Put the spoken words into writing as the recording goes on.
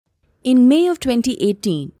In May of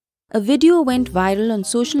 2018, a video went viral on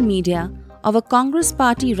social media of a Congress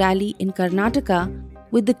party rally in Karnataka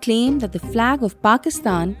with the claim that the flag of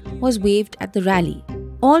Pakistan was waved at the rally.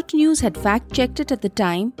 Alt News had fact-checked it at the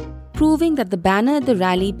time, proving that the banner at the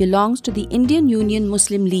rally belongs to the Indian Union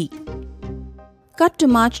Muslim League. Cut to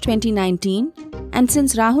March 2019, and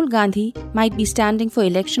since Rahul Gandhi might be standing for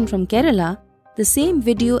election from Kerala, the same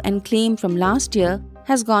video and claim from last year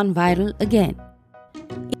has gone viral again.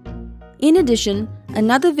 In addition,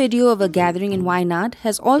 another video of a gathering in Wayanad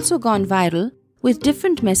has also gone viral with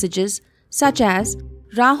different messages such as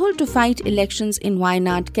Rahul to fight elections in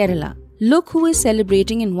Wayanad, Kerala. Look who is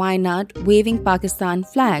celebrating in Wayanad waving Pakistan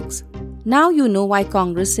flags. Now you know why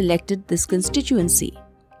Congress selected this constituency.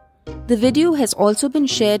 The video has also been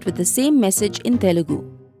shared with the same message in Telugu.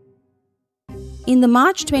 In the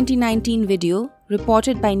March 2019 video,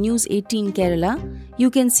 reported by News 18 Kerala, you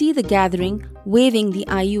can see the gathering waving the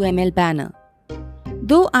IUML banner.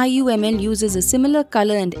 Though IUML uses a similar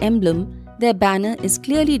color and emblem, their banner is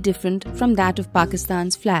clearly different from that of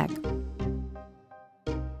Pakistan's flag.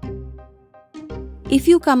 If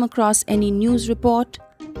you come across any news report,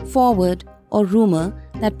 forward, or rumor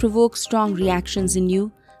that provokes strong reactions in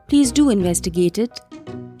you, please do investigate it.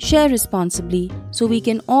 Share responsibly so we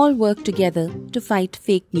can all work together to fight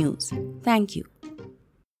fake news. Thank you.